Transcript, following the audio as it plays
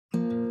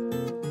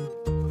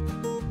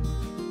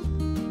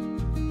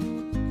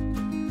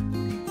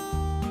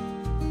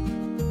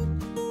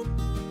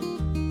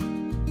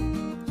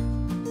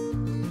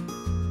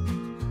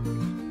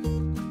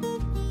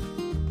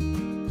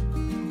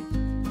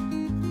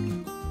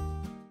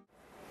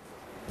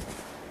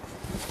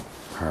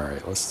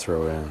Alright, let's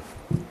throw in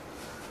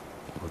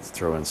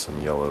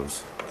some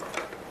yellows.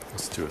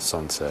 Let's do a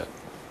sunset.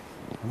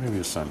 Maybe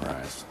a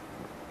sunrise.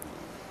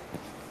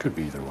 Could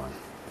be either one.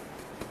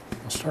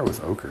 I'll start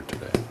with ochre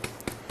today.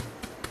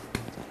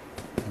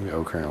 Maybe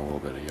ochre and a little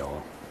bit of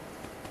yellow.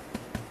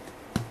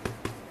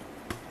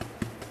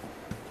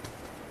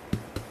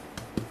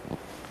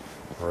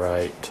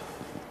 Right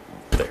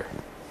there.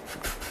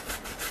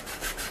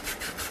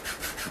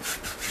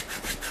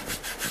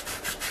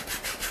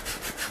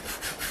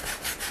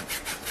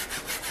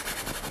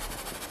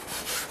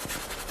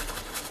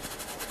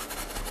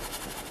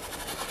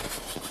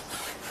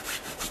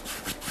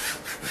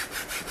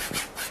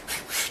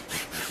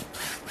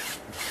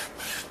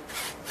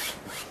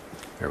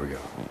 There we go.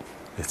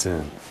 It's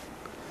in.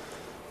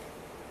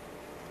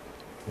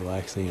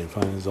 Relaxing and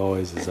fun as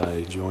always as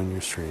I join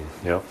your stream.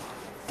 Yep.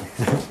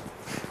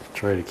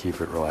 Try to keep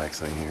it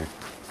relaxing here.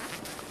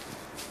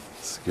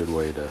 It's a good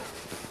way to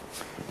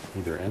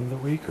either end the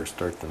week or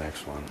start the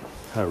next one,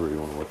 however you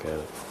want to look at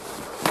it.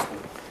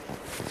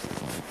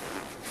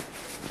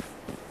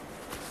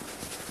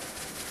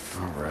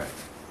 Alright,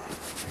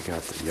 we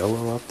got the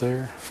yellow up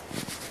there.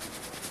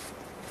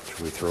 Should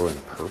we throw in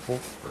purple?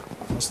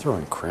 Let's throw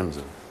in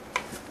crimson.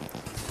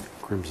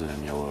 Crimson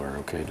and yellow are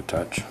okay to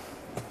touch.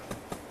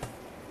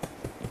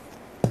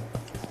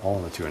 All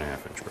in the 2.5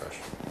 inch brush.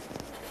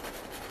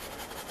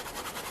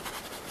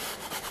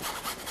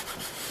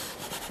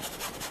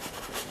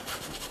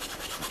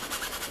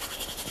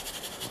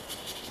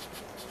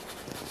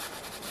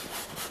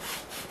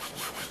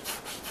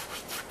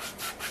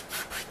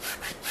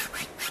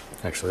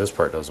 Actually, this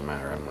part doesn't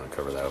matter. I'm going to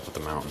cover that up with the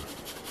mountain.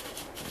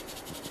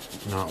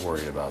 Not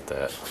worried about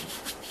that.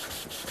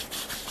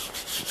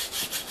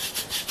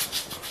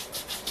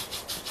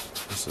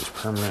 This is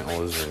permanent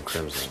alizarin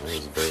crimson. It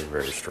is very,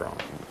 very strong.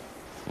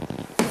 Alright,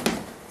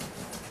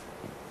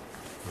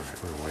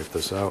 we're going to wipe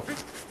this out.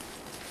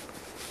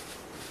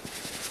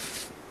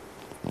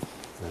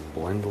 Then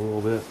blend a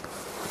little bit.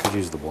 Could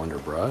use the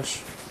blender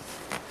brush.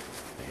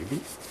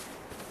 Maybe.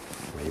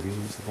 Maybe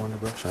use the blender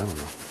brush. I don't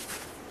know.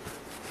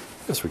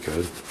 Guess we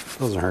could.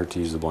 Doesn't hurt to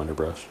use the blender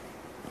brush.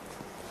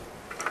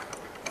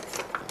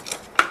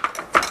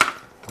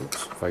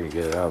 Oops, if I could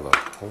get it out of the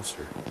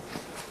holster.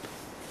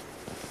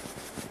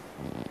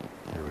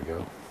 There we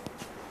go.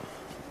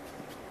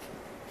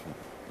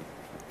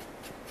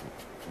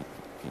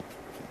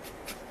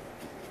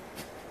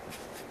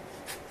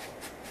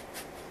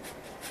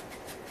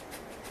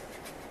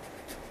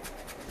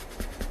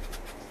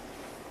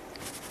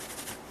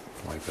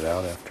 Wipe it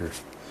out after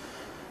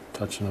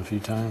touching a few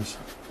times.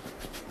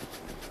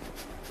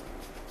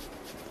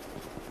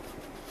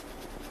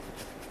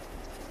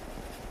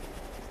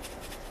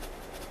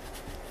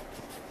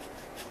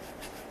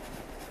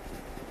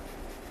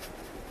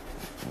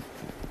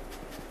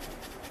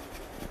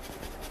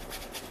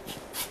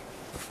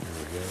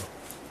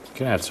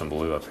 You can add some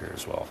blue up here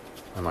as well.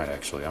 I'm going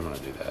to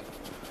do that.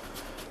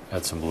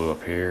 Add some blue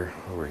up here,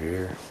 over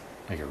here,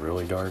 make it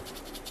really dark.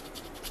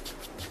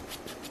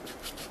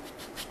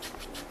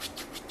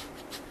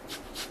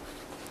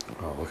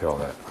 Oh, look at all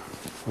that.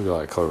 Look at all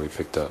that color we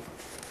picked up.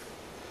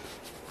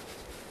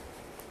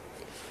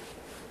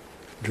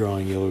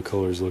 Drawing yellow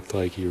colors looked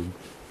like you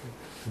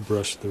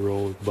brushed the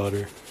roll with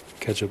butter,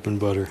 ketchup and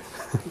butter.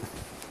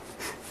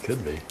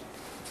 Could be.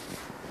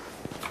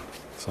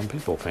 Some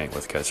people paint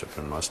with ketchup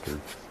and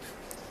mustard.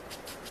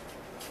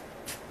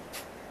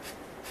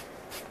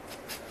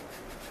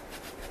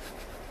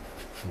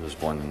 I'm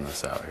just blending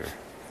this out here.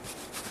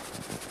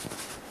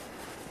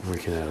 We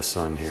can add a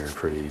sun here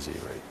pretty easy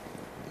right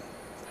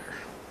there.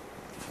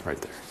 Right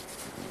there.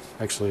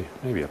 Actually,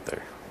 maybe up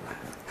there.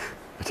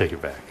 I take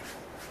it back.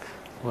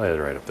 We'll add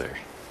it right up there.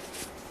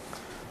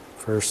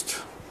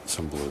 First,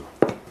 some blue.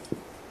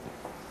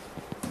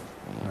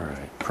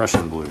 Alright,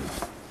 Prussian blue.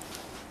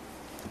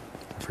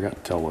 I forgot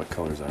to tell what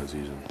colors I was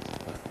using,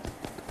 but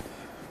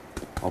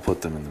I'll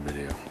put them in the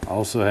video.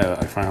 I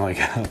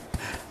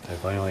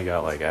finally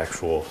got like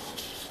actual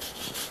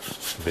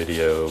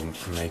video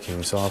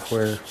making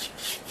software,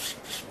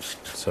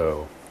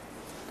 so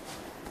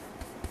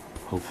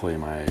hopefully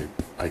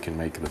I can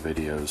make the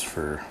videos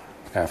for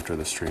after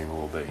the stream a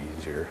little bit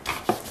easier.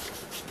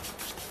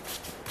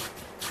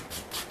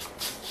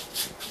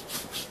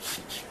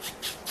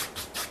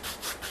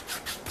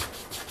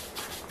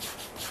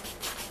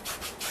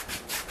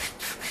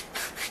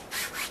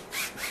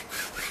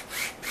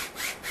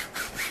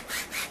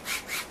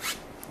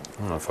 I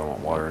don't know if I want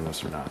water in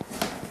this or not.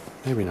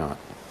 Maybe not.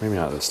 Maybe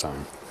not this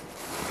time.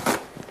 I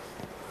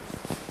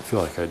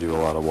feel like I do a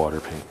lot of water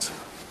paints.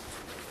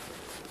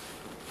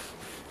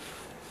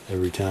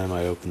 Every time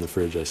I open the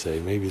fridge, I say,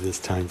 maybe this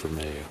time for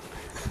mayo.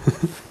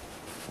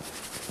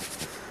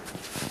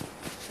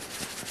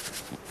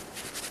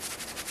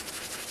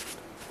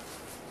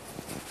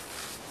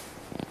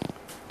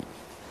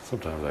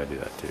 Sometimes I do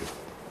that too.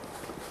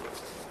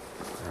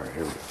 Alright,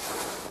 here we go.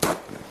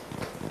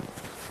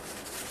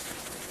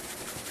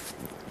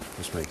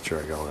 Just make sure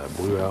I got all that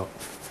blue out.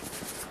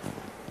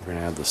 We're going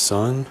to add the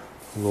sun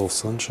a little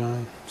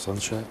sunshine,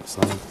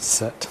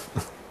 sunset.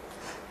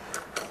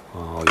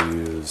 I'll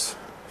use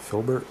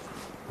filbert.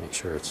 Make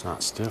sure it's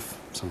not stiff.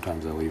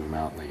 Sometimes I leave them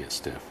out and they get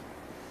stiff.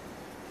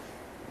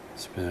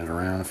 Spin it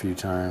around a few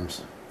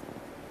times.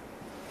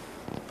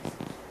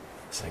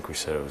 I think we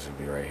said it was going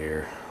to be right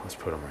here. Let's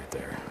put them right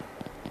there.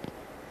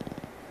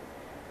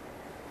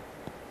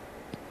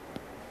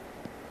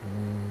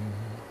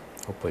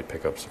 Hopefully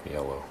pick up some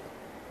yellow.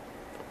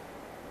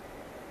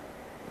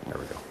 There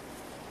we go.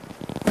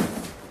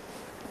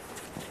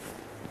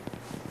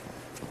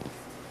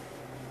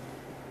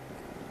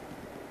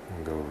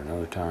 I'll go over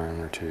another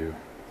time or two.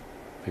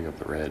 Pick up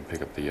the red,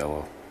 pick up the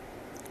yellow.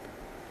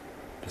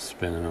 Just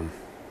spinning them.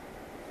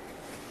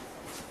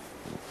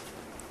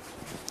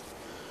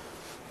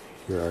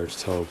 Your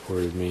arts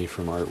teleported me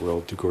from Art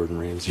World to Gordon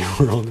Ramsay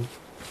World.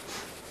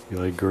 You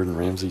like Gordon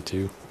Ramsay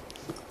too?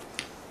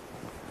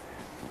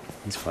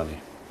 He's funny.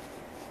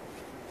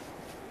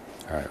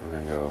 Alright, we're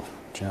going to go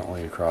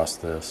gently across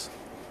this.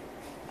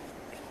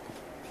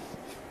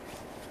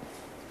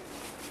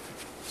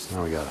 So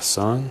now we got a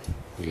sun,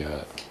 we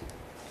got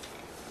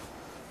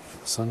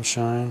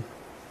sunshine,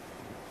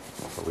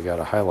 but we got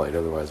a highlight,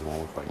 otherwise it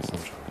won't look like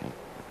sunshine.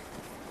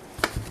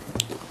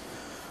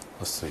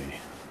 Let's see.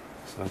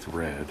 So that's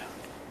red.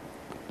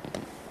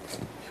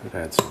 Could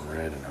add some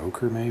red and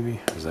ochre maybe.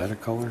 Is that a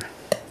color?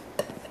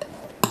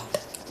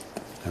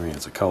 I mean,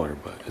 it's a color,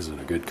 but is it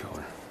a good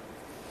color?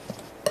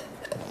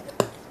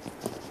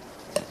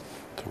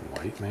 Some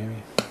white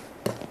maybe?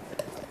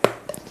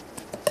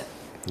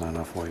 Not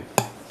enough white.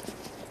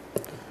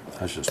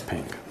 That's just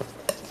pink.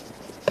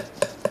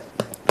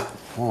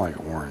 I want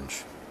like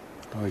orange.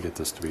 How do I get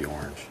this to be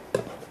orange?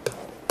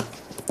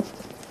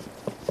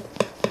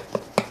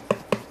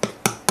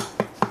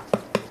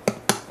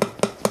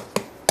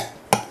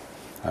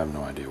 I have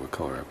no idea what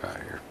color I've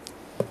got here.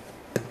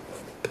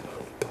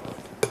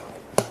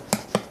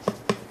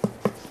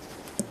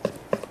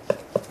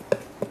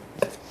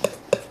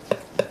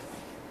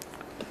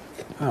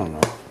 I don't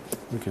know.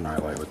 We can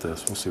highlight with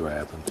this. We'll see what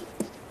happens.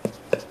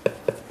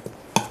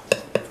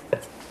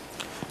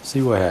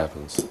 See what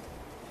happens.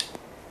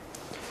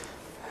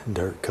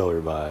 Dark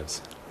color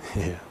vibes.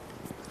 Yeah.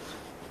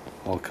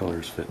 All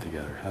colors fit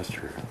together. That's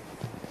true.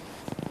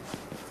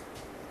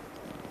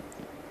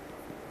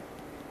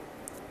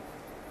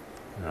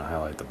 I'm going to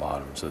highlight the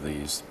bottoms of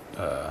these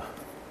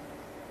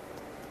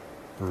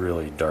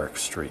really dark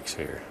streaks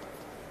here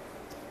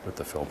with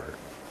the filbert.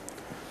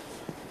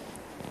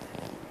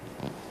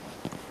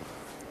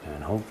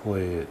 And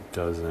hopefully it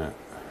doesn't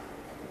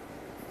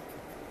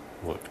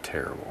look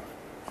terrible.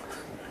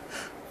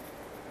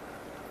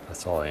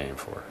 That's all I aim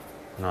for.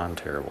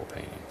 Non-terrible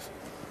paintings.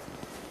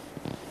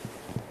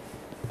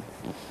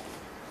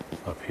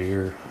 Up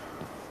here,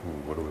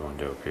 ooh, what do we want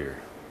to do up here?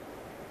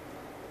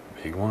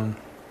 Big one?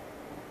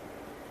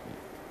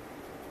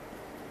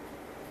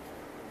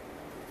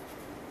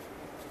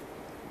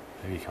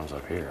 Maybe he comes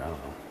up here, I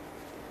don't know.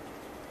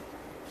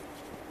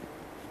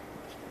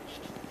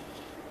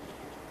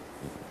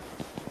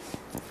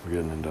 We're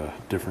getting into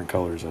different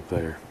colors up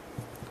there.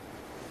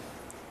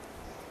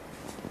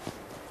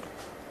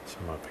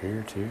 Some up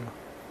here too.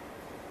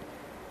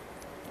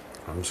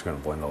 I'm just going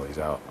to blend all these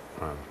out.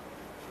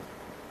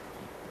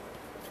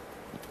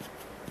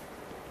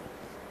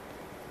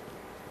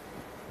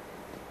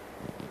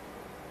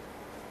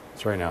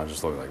 So right now it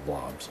just looks like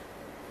blobs.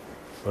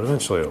 But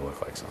eventually it'll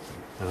look like something.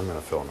 And I'm going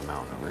to fill in the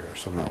mountain over here,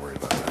 so I'm not worried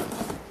about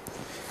that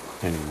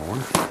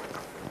anymore.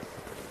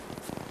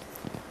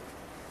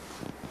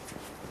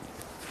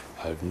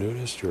 I've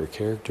noticed your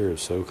character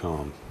is so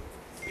calm.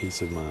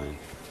 Peace of mind.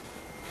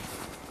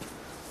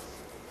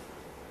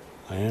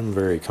 I am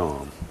very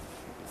calm.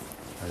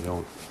 I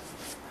don't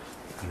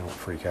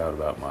freak out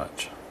about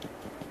much.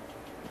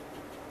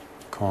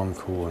 Calm,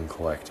 cool, and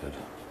collected.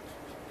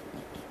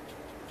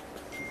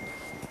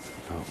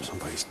 Oh,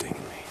 somebody's dinging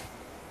me.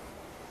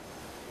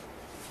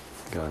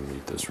 Gotta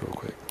mute this real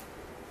quick.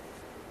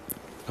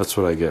 That's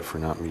what I get for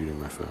not muting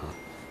my phone.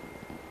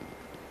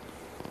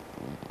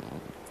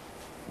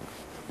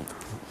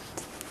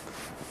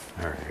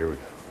 Alright, here we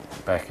go.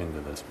 Back into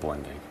this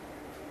blending.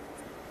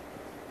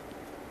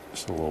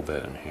 Just a little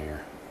bit in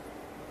here.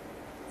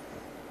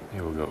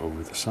 Maybe we'll go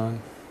over the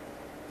sun.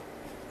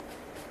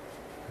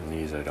 And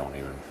these I don't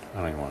even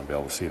want to be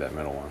able to see that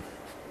middle one.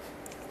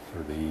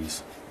 Or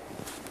these.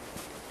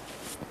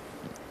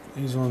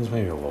 These ones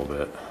maybe a little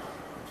bit.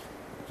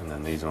 And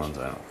then these ones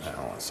I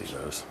don't want to see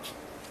those.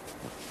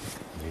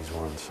 These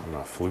ones I'm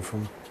gonna floof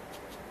them.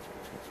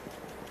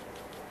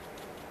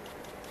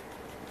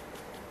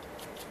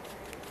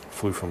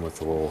 Floof them with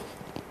the little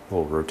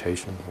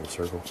rotation, little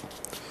circle.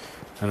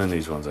 And then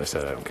these ones I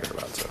said I don't care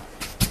about, so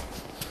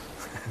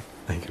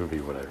I think it would be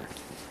whatever.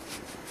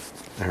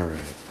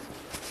 Alright.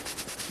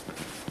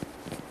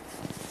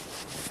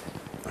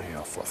 Maybe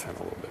I'll fluff him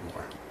a little bit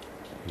more.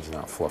 He's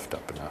not fluffed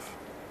up enough.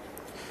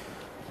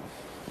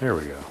 There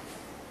we go.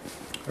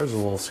 There's a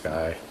little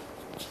sky.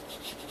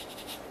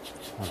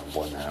 I want to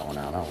blend that one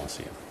out. I don't want to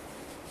see him.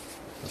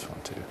 This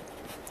one too.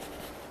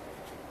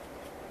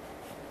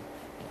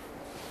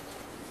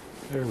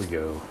 There we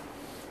go.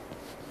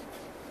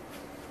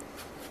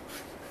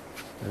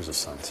 There's a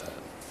sunset.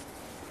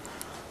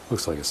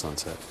 Looks like a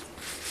sunset.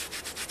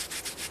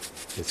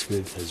 It's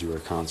good as you are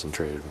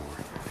concentrated more.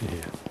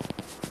 Yeah.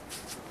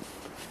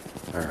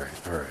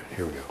 Alright,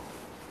 here we go.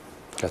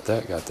 Got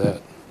that. Got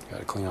to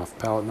clean off the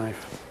palette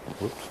knife.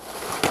 Whoops.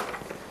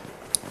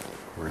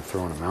 We're going to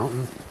throw in a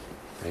mountain.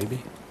 Maybe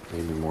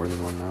more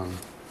than one mountain.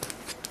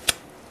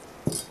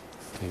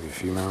 Maybe a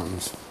few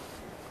mountains.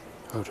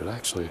 Oh, I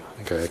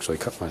think I actually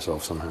cut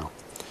myself somehow.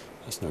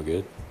 That's no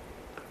good.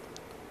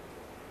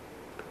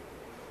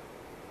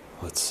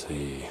 Let's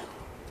see.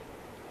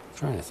 I'm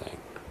trying to think.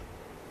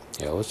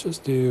 Yeah, let's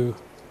just do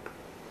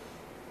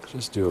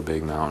a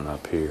big mountain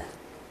up here.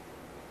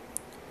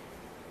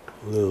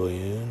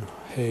 Lillian,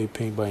 hey,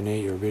 Paint by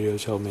Nate, your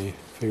videos help me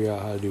figure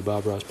out how to do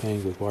Bob Ross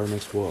paintings with water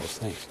mixed oils.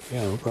 Thanks.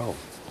 Yeah, no problem.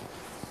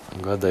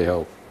 I'm glad they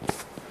help.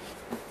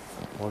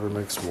 Water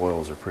mixed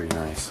oils are pretty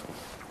nice.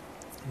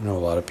 I know a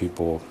lot of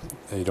people,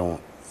 they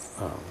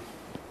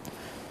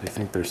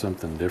think there's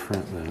something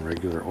different than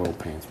regular oil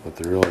paints, but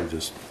they're really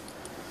just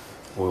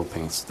oil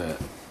paints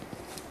that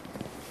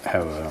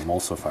have an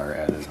emulsifier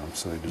added to them,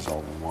 so they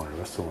dissolve in water.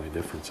 That's the only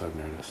difference I've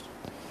noticed.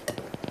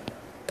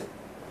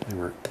 They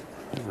work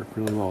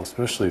really well,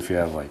 especially if you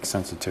have like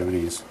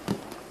sensitivities.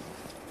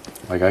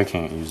 Like I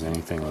can't use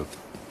anything with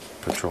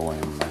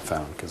petroleum, I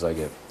found, because I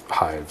get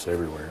hives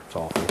everywhere. It's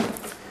awful.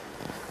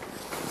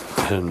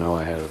 I didn't know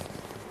I had a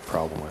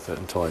problem with it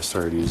until I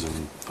started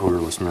using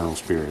odorless mineral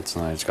spirits,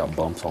 and I just got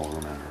bumps all over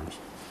my arms.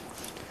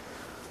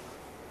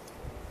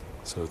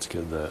 So it's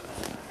good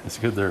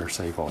there are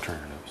safe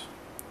alternatives.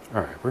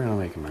 Alright, we're gonna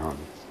make a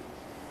mountain.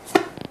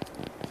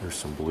 There's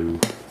some blue,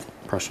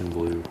 Prussian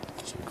blue,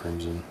 some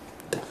crimson.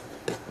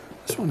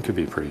 This one could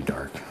be pretty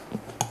dark.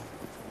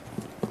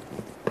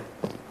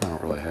 I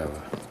don't really have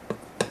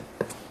a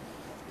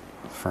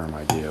firm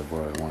idea of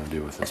what I want to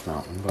do with this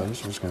mountain, but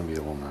it's just going to be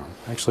a little mountain.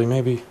 Actually,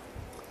 maybe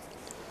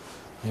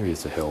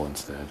it's a hill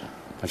instead.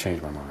 I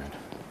changed my mind.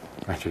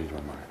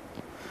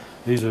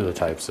 These are the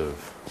types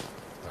of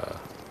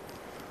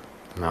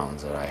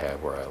mountains that I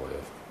have where I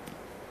live.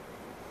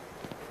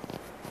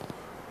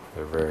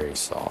 They're very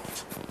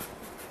soft.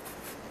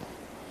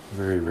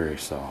 Very, very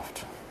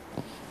soft.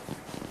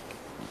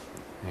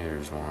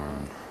 Here's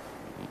one.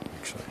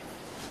 Actually,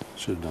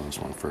 should have done this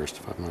one first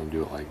if I'm going to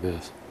do it like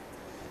this.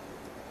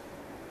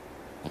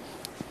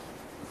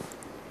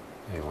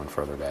 Maybe one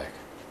further back.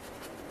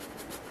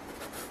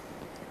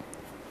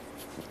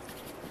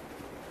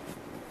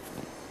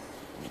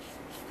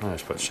 I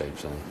just put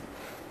shapes in,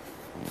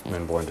 and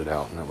then blend it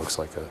out, and it looks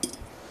like a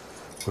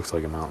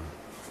mountain.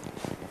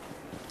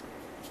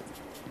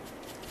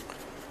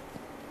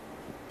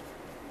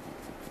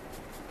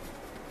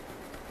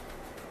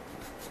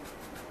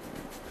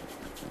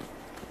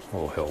 A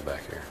little hill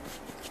back here.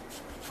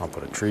 I'll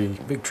put a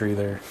big tree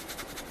there.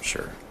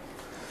 Sure.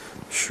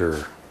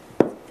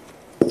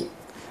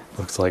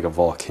 Looks like a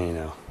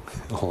volcano.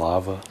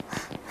 Lava.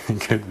 It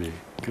could be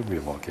a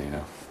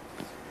volcano.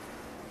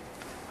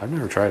 I've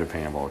never tried to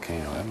paint a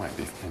volcano. That might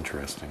be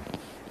interesting.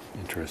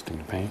 Interesting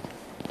to paint.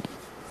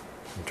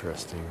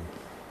 Interesting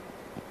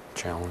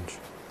challenge.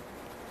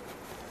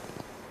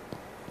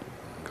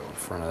 Go in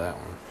front of that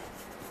one.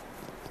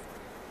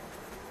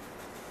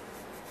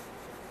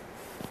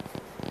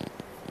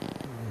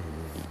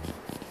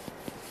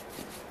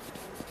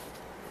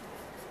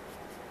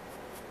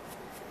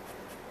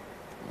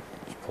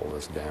 Just pull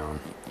this down.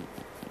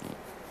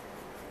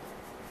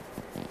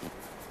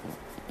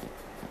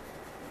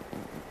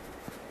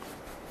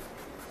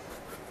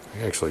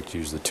 I actually like to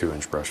use the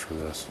 2-inch brush for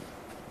this.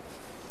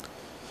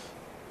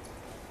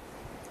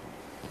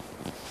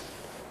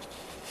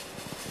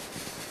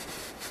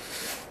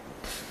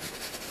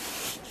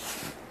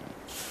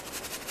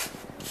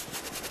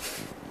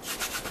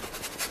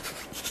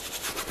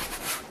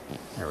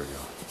 There we go.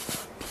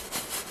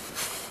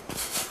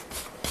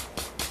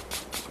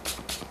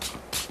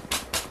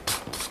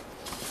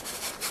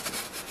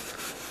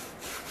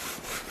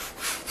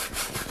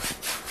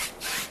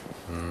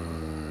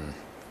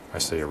 I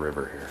see a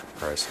river here,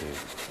 or I see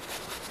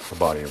a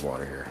body of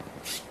water here.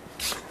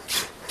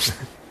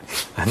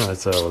 I know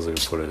that's how I was going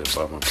to put it in, but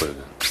I'm going to put it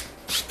in.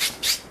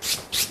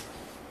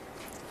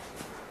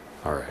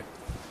 Alright.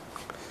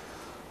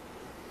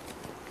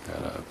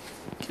 Gotta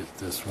get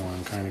this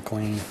one kind of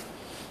clean.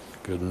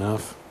 Good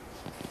enough.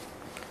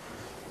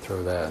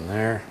 Throw that in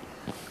there.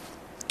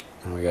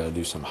 And we gotta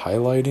do some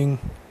highlighting.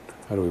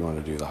 How do we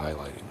want to do the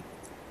highlighting?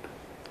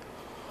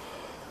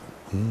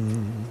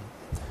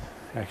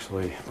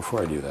 Actually,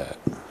 before I do that,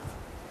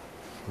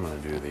 I'm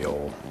going to do the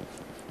old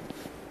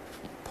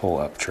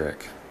pull-up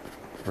trick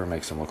where it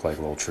makes them look like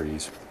little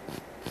trees.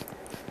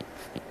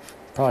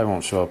 Probably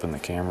won't show up in the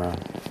camera,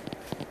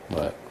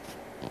 but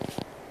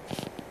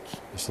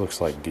this looks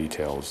like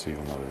details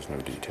even though there's no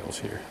details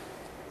here.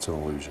 It's an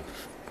illusion.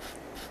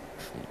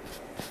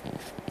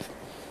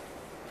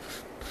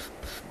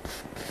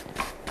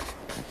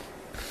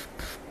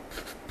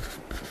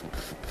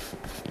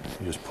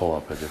 You just pull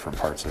up at different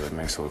parts of it,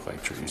 makes it look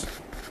like trees.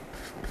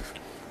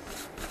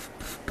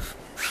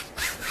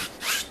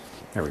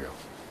 There we go.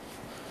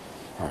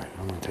 Alright,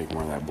 I'm going to take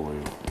more of that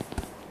blue.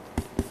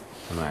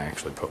 I'm going to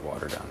actually put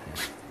water down here.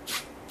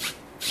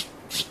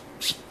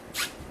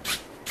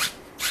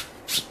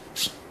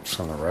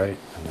 From the right,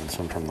 and then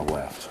some from the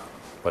left,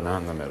 but not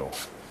in the middle.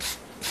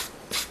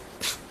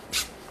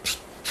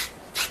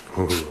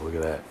 Ooh, look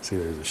at that. See,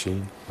 there's a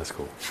sheen? That's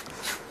cool.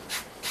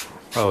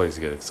 I always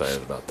get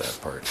excited about that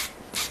part.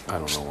 I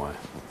don't know why.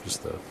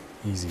 Just the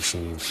easy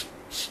sheen.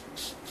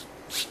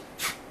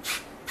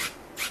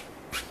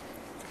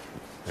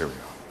 There we go.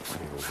 I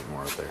need a little bit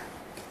more up there.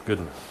 Good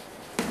enough.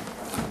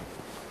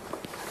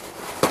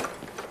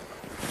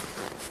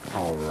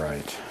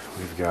 Alright.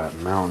 We've got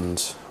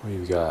mountains.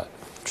 We've got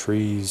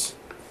trees.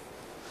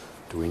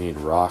 Do we need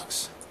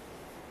rocks?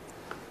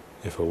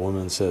 If a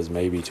woman says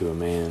maybe to a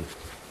man,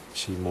 is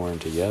she more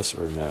into yes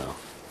or no?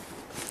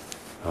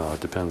 It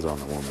depends on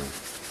the woman.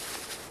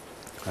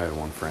 I had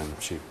one friend,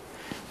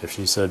 if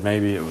she said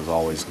maybe, it was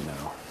always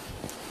no.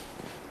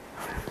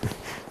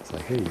 It's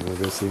like, hey, you want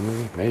to go see a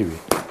movie? Maybe.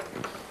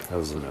 That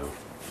was a no.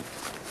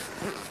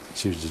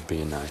 She was just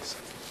being nice.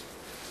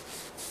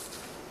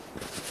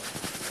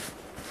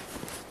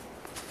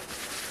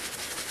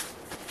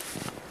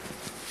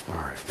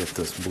 Alright, get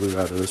this blue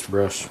out of this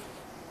brush.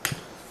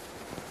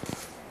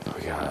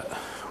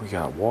 We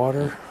got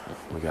water,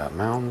 we got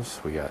mountains,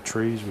 we got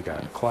trees, we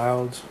got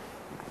clouds.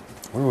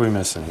 What are we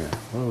missing here?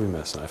 What are we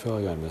missing? I feel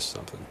like I missed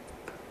something.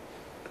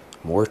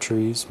 More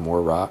trees,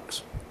 more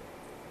rocks.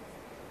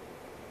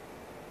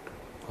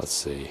 Let's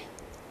see.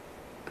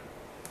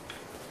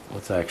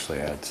 Let's actually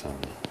add some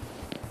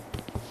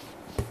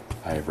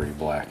ivory,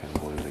 black, and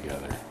blue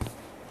together.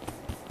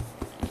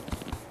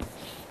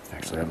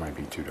 Actually, that might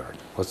be too dark.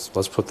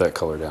 Let's put that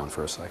color down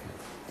for a second.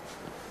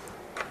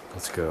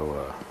 Let's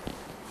go,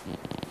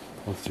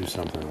 let's do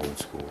something old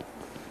school.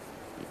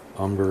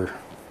 Umber,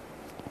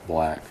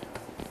 black,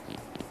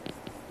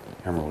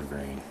 emerald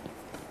green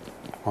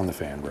on the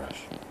fan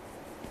brush.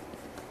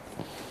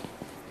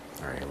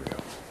 Alright, here we go.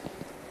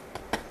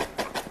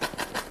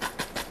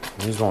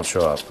 These won't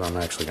show up, but I'm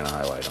actually going to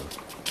highlight them.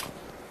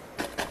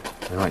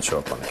 They might show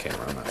up on the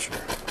camera, I'm not sure.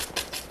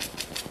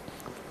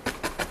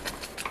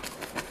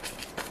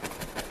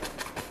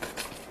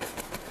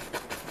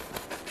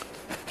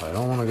 But I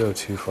don't want to go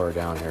too far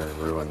down here and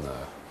ruin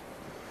that,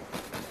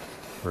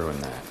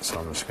 so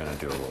I'm just going to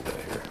do a little bit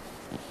here.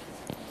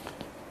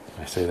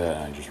 I say that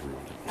and I just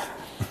ruined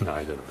it. No,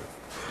 I didn't ruin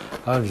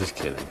it. I was just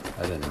kidding.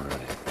 I didn't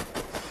ruin it.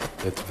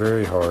 It's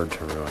very hard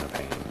to ruin a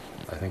painting.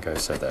 I think I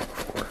said that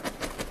before.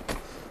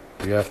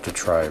 You have to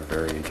try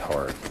very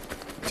hard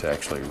to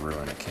actually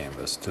ruin a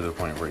canvas to the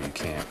point where you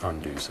can't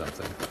undo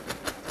something.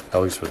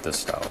 At least with this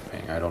style of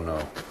painting. I don't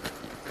know.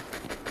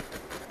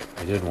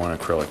 I did one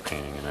acrylic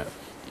painting and it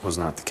was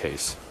not the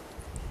case.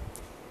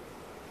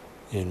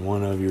 In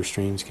one of your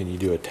streams, can you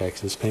do a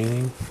Texas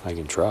painting? I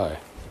can try.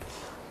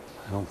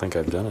 I don't think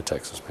I've done a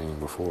Texas painting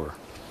before.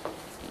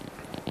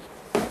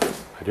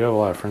 I do have a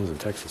lot of friends in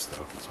Texas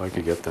though, so I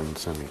could get them to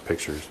send me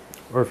pictures.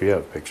 Or if you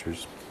have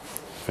pictures,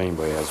 if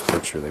anybody has a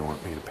picture they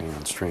want me to paint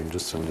on stream,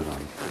 just send it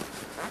on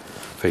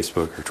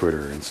Facebook or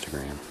Twitter or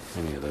Instagram,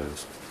 any of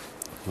those.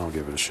 And I'll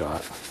give it a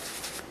shot.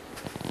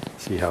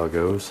 See how it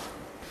goes.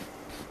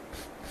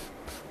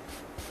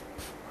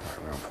 Alright,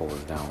 we're going to pull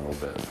this down a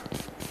little bit.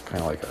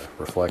 Kind of like a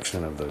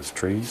reflection of those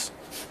trees,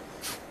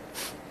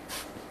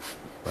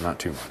 but not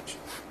too much.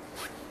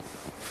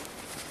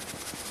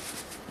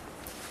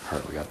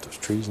 Alright, we got those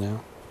trees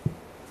now.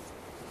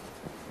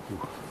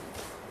 Ooh.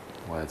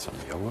 We'll add some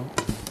yellow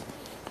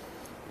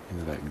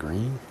into that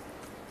green.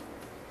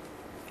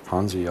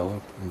 Hansa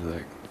yellow into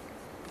that,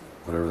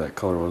 whatever that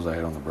color was I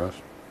had on the brush.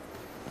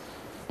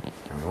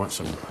 And we want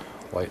some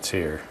lights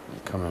here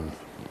coming.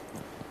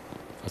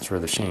 That's where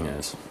the sheen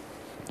is.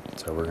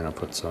 So we're gonna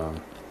put some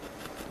light.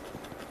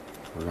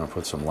 We're gonna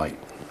put some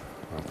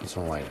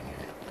light in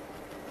here.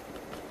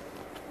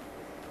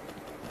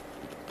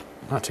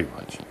 Not too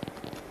much.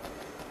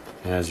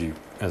 And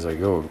as I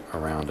go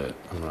around it,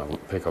 I'm gonna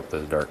pick up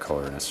this dark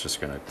color and it's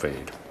just gonna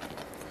fade.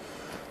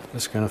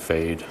 It's gonna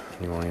fade.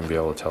 You won't even be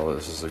able to tell that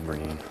this is a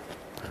green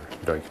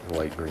or dark,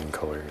 light green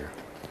color here.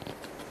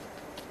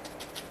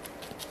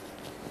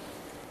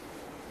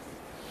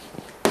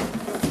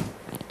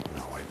 And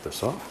I'll wipe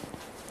this off.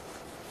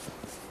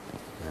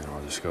 And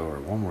I'll just go over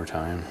it one more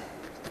time.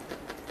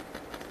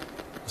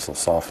 This will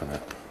soften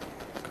it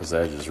because the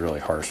edge is really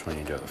harsh when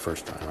you do it the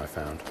first time, I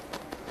found.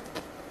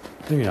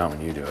 Maybe not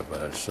when you do it,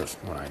 but it's just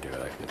when I do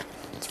it,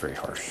 it's very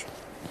harsh.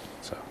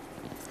 So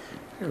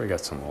here we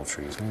got some little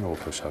trees. Maybe we'll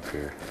push up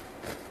here.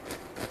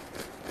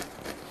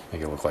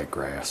 Make it look like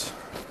grass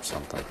or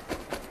something.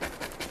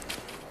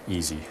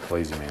 Easy,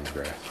 lazy man's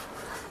grass.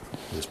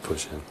 Just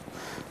push in.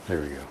 There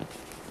we go.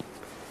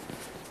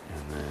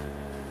 And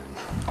then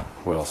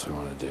what else we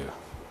want to do?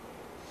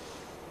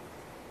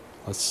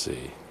 Let's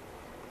see.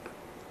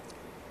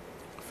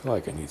 I feel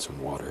like I need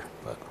some water,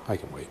 but I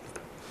can wait.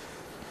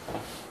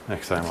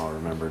 Next time I'll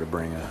remember to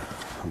bring a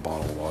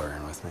bottle of water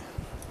in with me.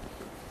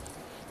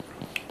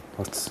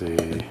 Let's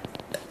see.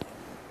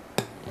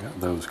 I got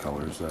those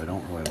colors that I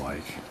don't really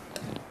like.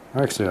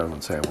 Actually, I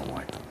wouldn't say I won't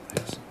like them.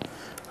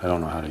 I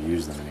don't know how to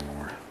use them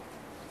anymore.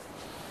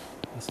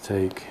 Let's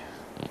take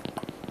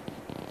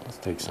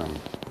some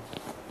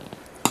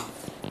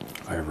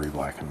ivory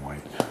black and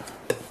white.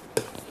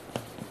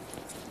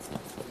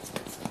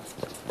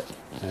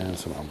 And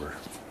some umber.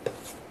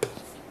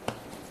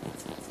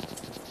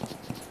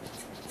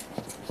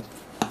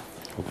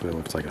 Hopefully it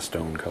looks like a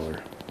stone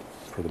color.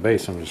 For the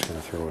base, I'm just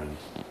going to throw in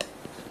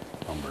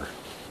umber.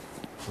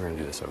 We're going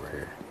to do this over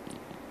here.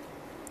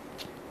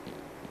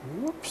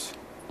 Whoops.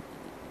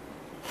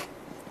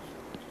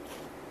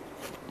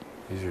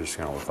 These are just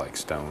going to look like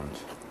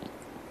stones.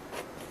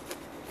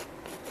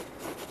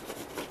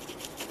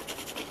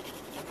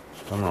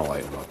 I'm going to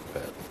lighten them up a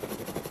bit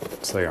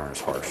so they aren't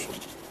as harsh.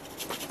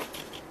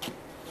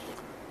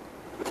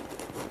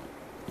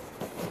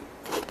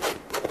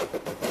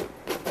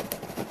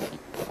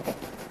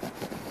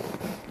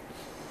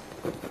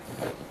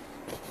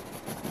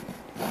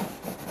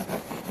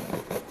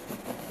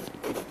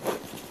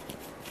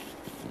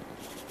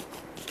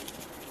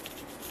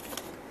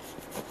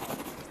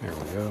 There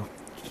we go.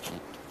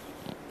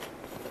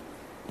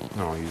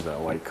 And I'll use that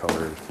light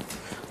color to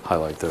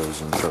highlight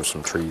those and throw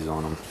some trees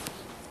on them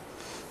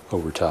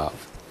over top.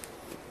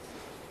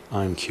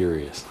 I'm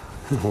curious.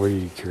 What are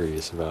you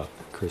curious about,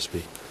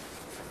 Crispy?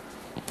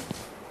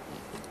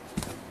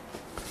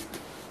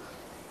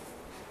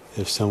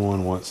 If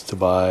someone wants to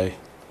buy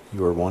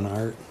your one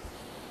art,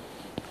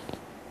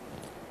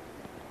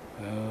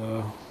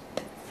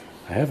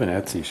 I have an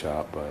Etsy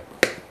shop, but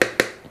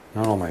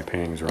not all my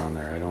paintings are on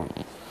there. I don't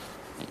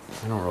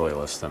really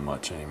list them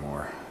much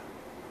anymore.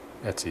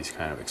 Etsy's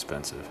kind of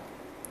expensive.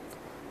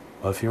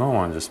 Well, if you want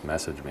one, just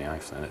message me. I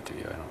can send it to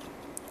you.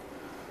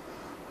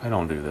 I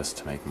don't do this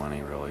to make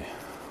money, really.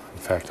 In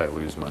fact, I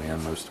lose money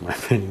on most of my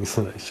paintings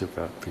that I ship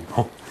out to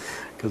people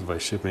because my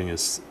shipping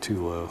is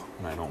too low,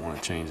 and I don't want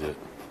to change it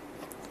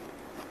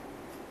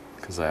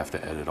because I have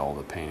to edit all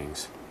the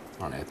paintings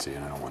on Etsy,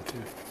 and I don't want to.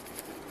 It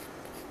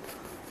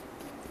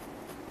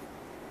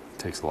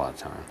takes a lot of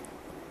time.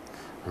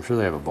 I'm sure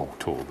they have a bulk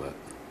tool, but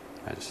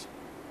it's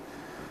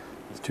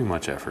too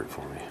much effort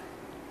for me.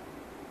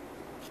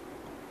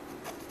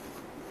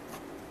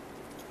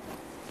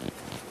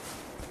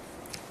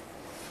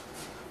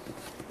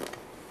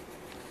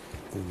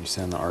 Did you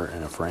send the art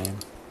in a frame?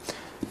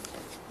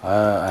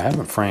 I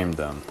haven't framed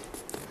them.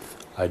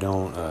 I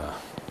don't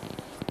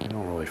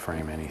really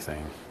frame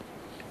anything.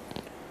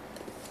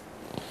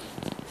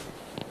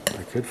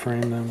 I could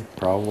frame them,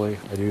 probably.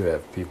 I do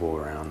have people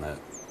around that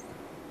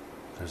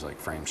there's like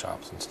frame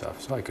shops and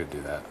stuff, so I could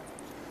do that.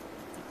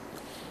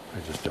 I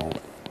just don't.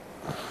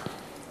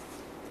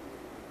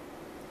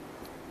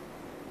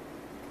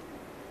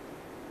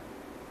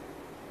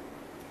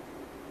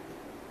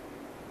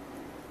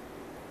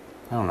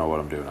 I don't know what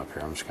I'm doing up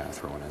here. I'm just kind of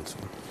throwing in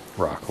some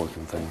rock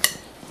looking things.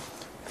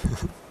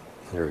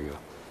 There we go.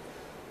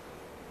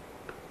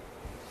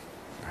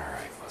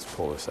 Alright, let's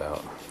pull this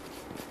out.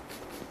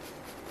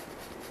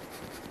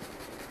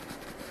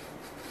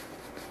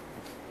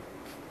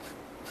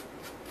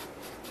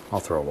 I'll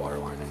throw a water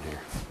line in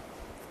here.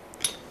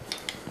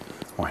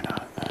 Why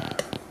not?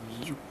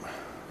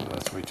 Oh,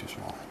 that's way too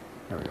small.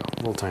 There we go. A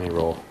little tiny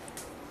roll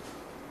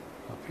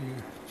up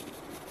here.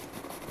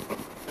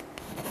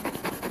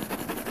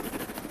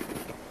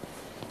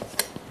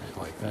 Right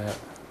like that.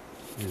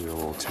 These are a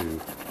little too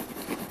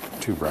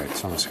bright,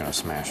 so I'm just going to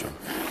smash them.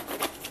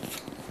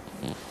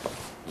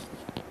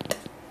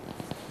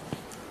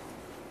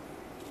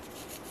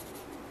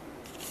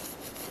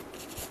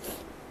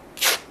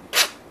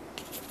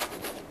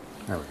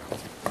 There we go.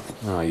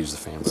 Now I'll use the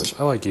fan brush.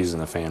 I like using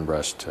the fan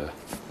brush to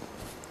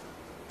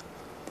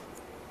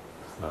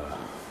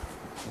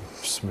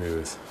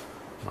smooth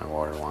my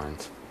water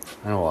lines.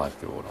 I know a lot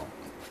of people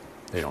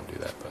don't do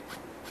that, but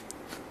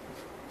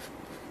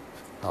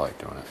I like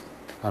doing it.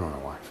 I don't know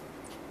why.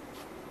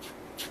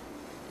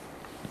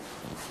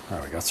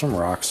 Alright, we got some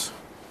rocks.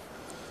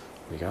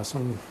 We got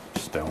some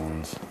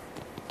stones.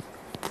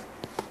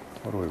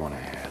 What do we want to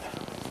add?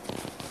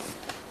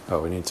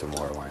 Oh, we need some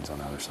water lines on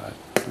the other side.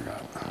 I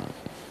forgot.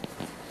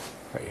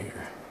 Right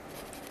here.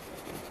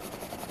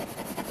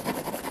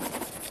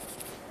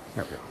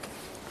 There we go.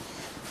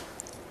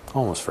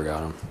 Almost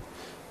forgot him.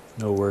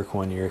 No work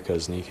 1 year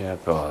because kneecap.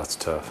 Oh, that's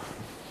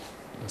tough.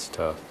 That's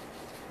tough.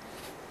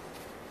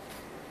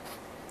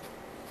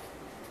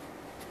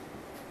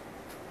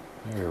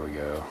 There we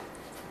go.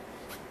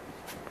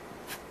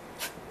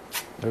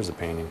 There's a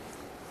painting.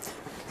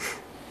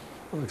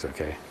 It looks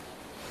okay.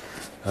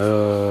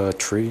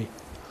 Tree.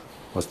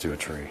 Let's do a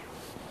tree.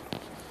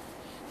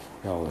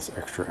 Got all this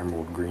extra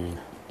emerald green.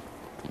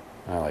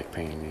 I like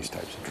painting these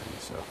types of trees,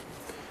 so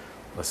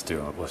let's do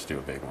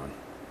a big one.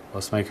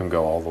 Let's make him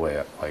go all the way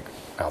up, like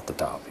out the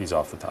top. He's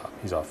off the top.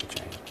 He's off the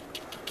chain.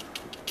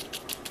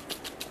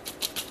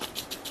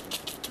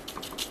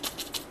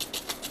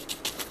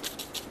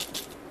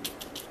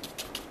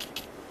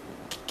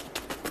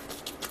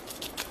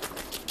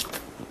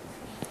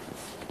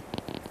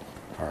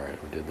 All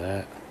right, we did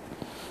that.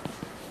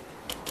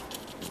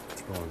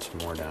 Throw in some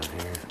more down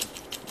here.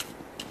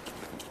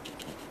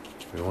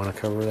 Do we want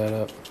to cover that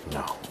up?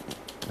 No.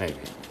 Maybe.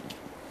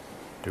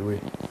 Do we?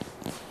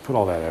 Put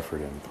all that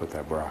effort in, put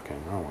that Brock in.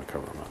 I don't want to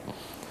cover them up.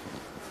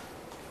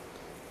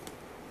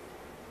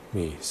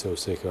 Me, so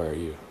sick are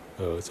you?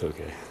 Oh, it's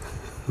okay.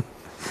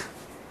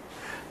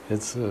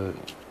 It's, I don't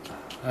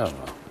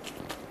know.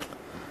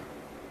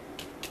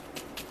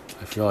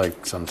 I feel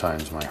like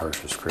sometimes my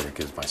harshest critic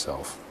is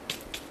myself.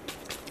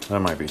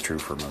 That might be true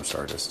for most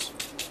artists.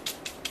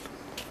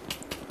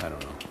 I don't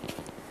know.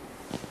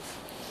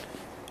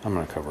 I'm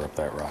gonna cover up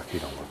that rock. He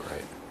don't look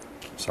right.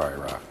 Sorry,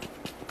 rock.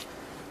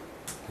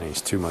 And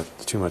he's too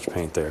much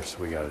paint there, so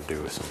we got to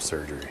do with some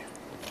surgery.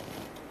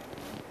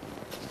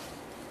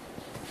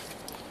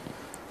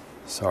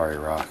 Sorry,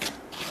 rock.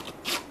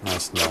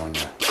 Nice knowing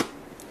you.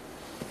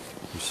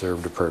 You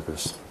served a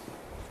purpose.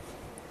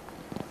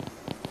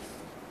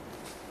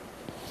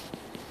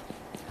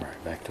 All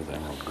right, back to the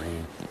emerald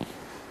green.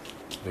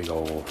 Big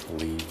old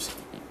leaves.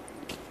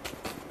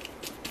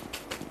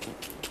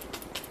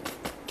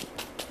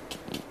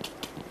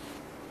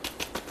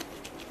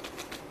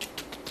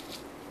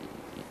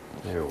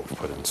 Maybe we'll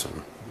put in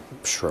some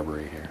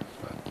shrubbery here,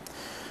 but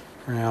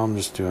for now I'm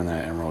just doing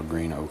that emerald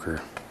green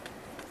ochre.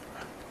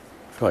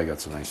 I feel like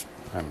that's a nice,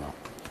 I don't know,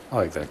 I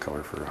like that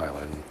color for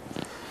highlighting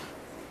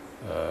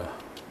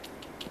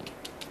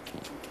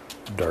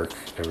dark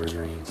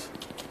evergreens.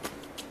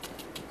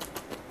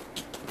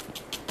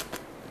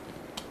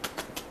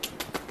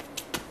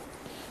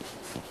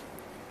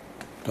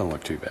 Don't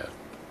look too bad.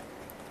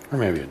 Or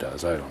maybe it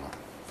does, I don't know.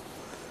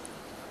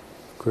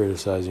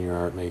 Criticizing your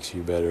art makes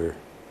you better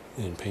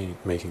in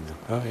making them.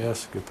 Oh,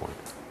 yes, good point.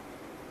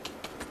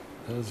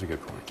 That is a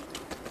good point.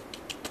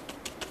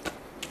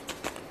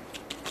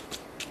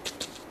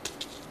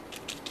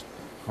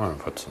 I'm going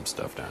to put some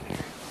stuff down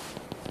here.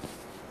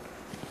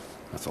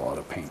 That's a lot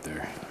of paint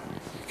there.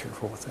 Be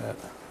careful with that.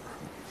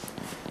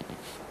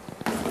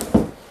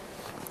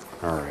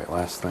 Alright,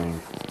 last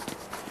thing.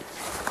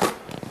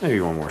 Maybe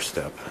one more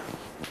step.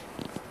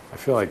 I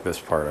feel like this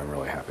part I'm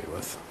really happy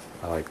with.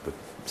 I like the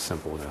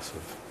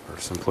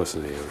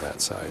simplicity of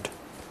that side.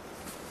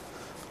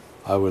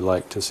 I would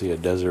like to see a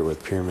desert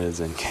with pyramids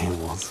and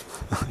camels.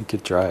 I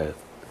could try it.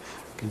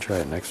 I can try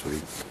it next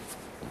week.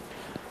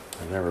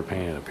 I've never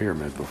painted a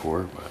pyramid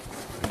before, but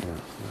I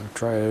can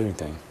try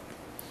anything.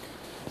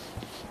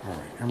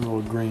 Alright,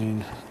 emerald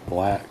green,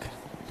 black,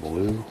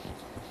 blue,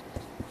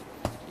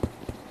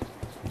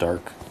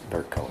 dark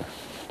color.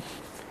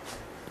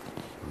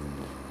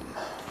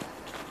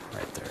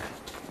 Right there.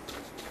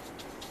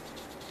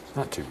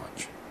 Not too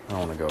much. I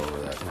don't want to go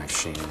over that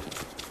nice sheen.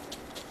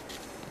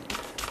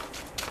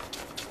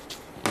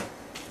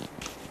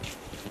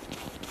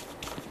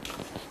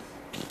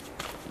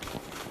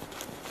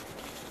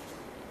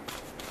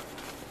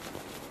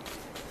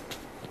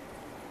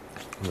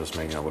 I'm just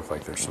making it look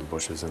like there's some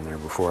bushes in there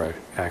before I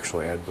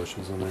actually add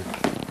bushes in there.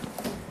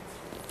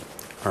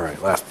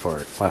 Alright, last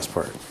part.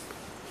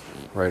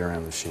 Right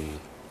around the sheen.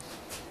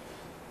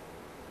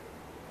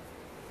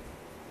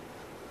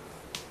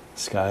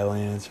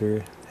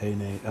 Skylancer. Hey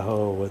Nate.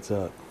 Oh, what's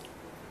up?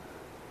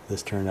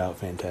 This turned out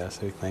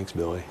fantastic. Thanks,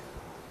 Billy.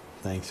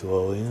 Thanks,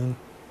 Lillian.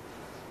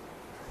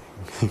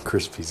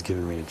 Crispy's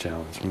giving me a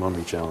challenge.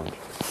 Mummy challenge.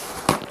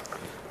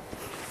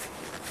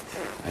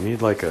 I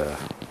need like a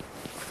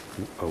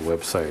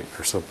website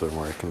or something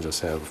where I can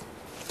just have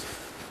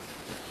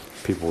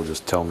people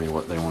just tell me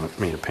what they want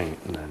me to paint,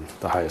 and then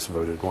the highest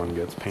voted one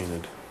gets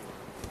painted.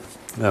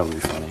 That would be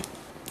funny.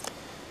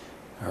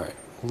 Alright,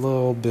 a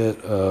little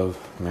bit of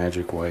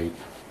magic white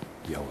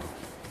yellow.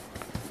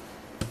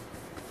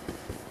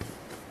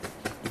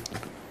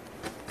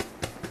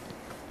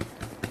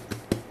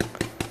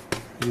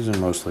 Using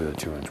mostly the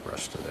 2-inch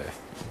brush today.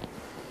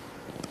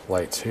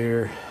 Lights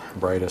here,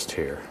 brightest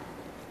here.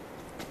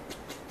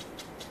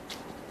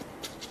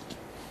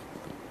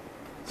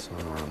 Some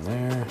around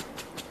there.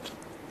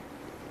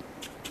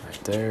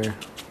 Right there.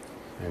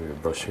 Maybe a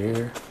bush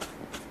here.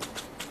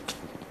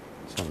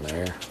 Some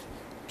there.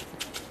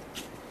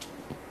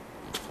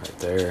 Right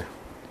there.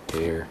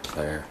 Here,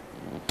 there,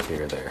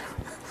 here, there.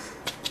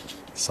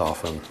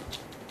 Soften.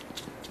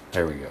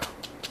 There we go.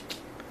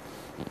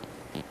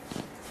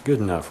 Good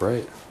enough,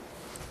 right?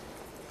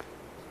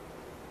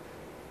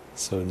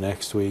 So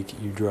next week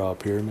you draw a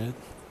pyramid.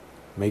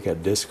 Make a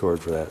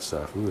Discord for that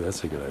stuff. Ooh,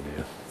 that's a good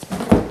idea.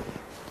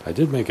 I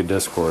did make a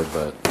Discord,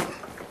 but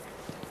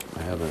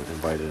I haven't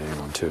invited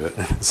anyone to it.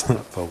 It's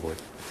not public.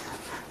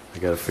 I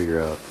gotta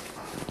figure out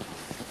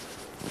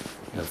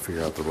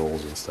the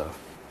roles and stuff.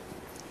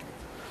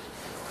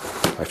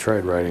 I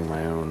tried writing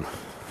my own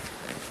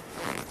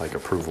like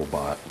approval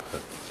bot,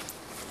 but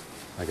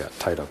I got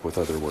tied up with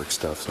other work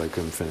stuff, so I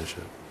couldn't finish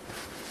it.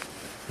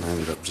 And I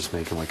ended up just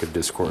making like a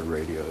Discord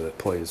radio that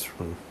plays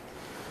from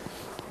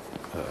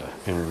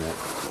internet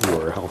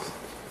URL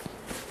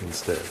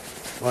instead.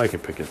 Well, I can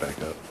pick it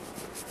back up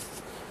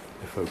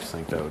if folks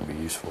think that would be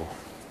useful.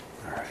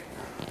 Alright.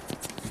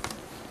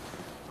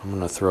 I'm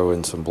gonna throw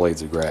in some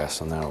blades of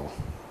grass, and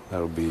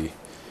that'll be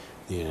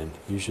the end.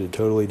 You should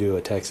totally do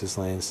a Texas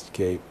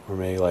landscape or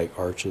maybe like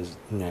Arches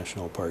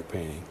National Park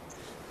painting.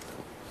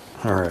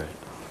 All right,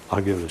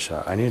 I'll give it a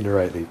shot. I need to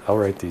write these. I'll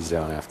write these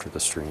down after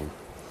the stream.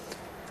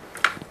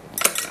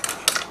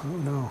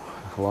 Oh no,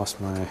 I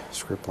lost my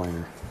script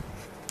liner.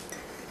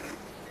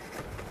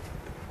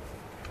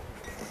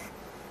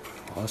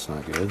 Well, that's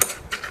not good.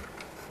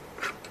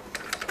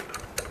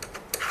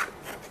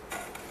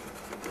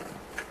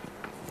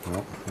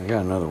 Well, I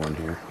got another one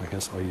here. I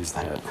guess I'll use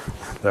that.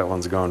 That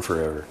one's gone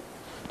forever.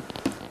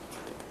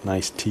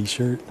 Nice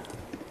t-shirt.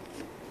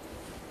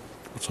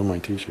 What's on my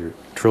t-shirt?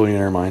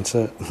 Trillionaire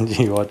Mindset.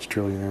 Do you watch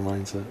Trillionaire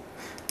Mindset?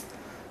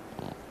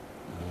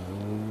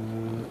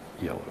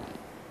 Yellow.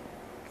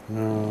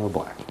 No,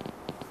 black.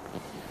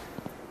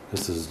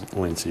 This is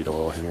linseed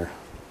oil here.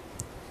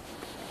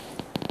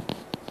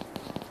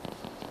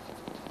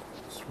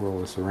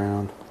 Swirl this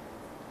around.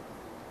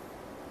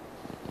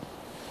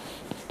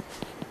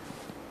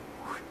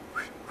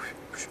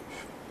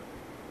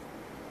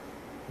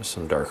 There's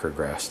some darker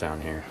grass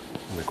down here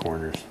in the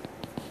corners.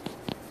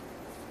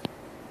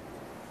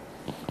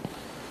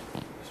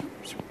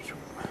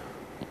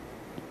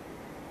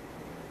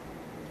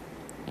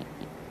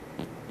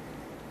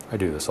 I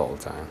do this all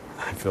the time.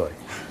 I feel like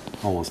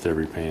almost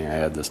every painting I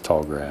add this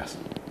tall grass.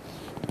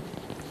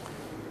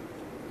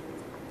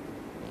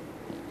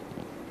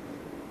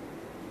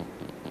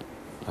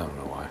 I don't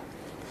know why.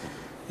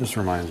 This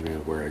reminds me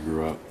of where I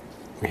grew up.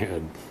 We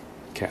had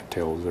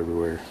cattails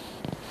everywhere,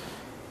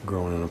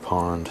 growing in a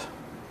pond.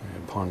 We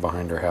had a pond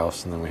behind our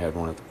house, and then we had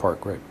one at the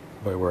park right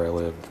by where I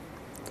lived.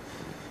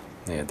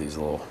 They had these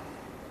little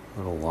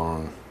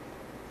long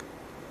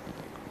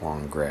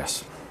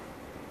grass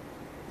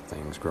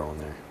things growing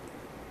there.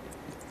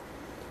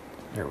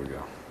 There we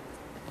go.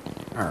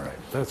 All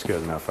right, that's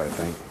good enough, I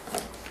think.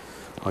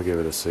 I'll give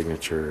it a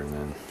signature, and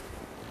then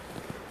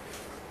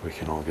we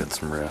can all get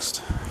some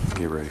rest,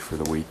 get ready for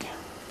the week.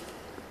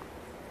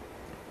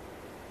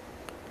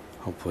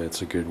 Hopefully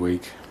it's a good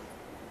week.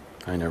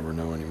 I never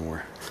know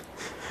anymore.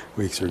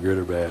 Weeks are good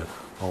or bad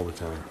all the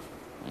time.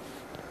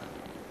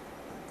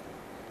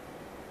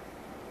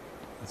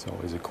 It's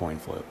always a coin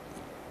flip.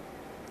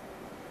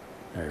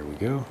 There we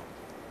go.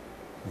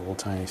 A little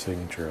tiny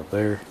signature up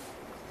there.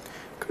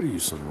 Could have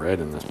used some red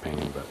in this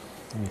painting, but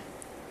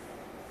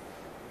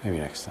maybe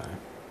next time.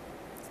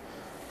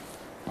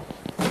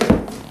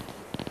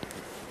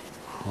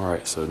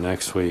 Alright, so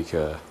next week,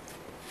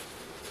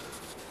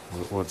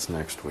 what's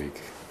next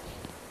week?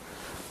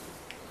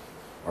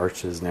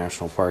 Arches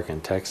National Park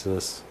in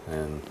Texas,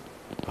 and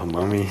a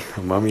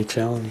mummy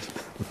challenge.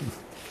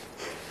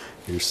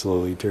 You're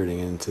slowly turning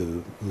into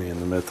the man,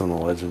 the myth, and the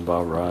legend,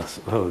 Bob Ross.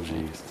 Oh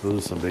geez,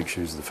 those are some big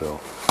shoes to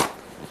fill.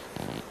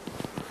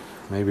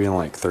 Maybe in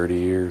like 30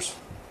 years,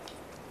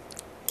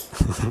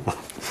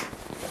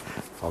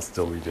 I'll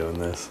still be doing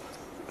this.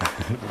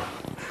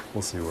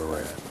 We'll see where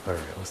we're at.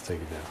 Alright, let's take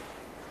it down.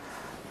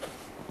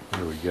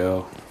 There we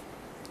go.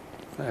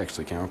 That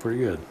actually came out pretty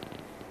good.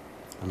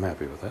 I'm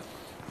happy with that.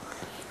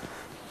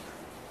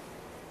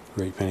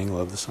 Great painting,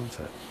 love the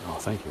sunset. Oh,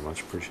 thank you,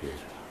 much appreciated.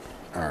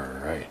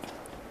 Alright.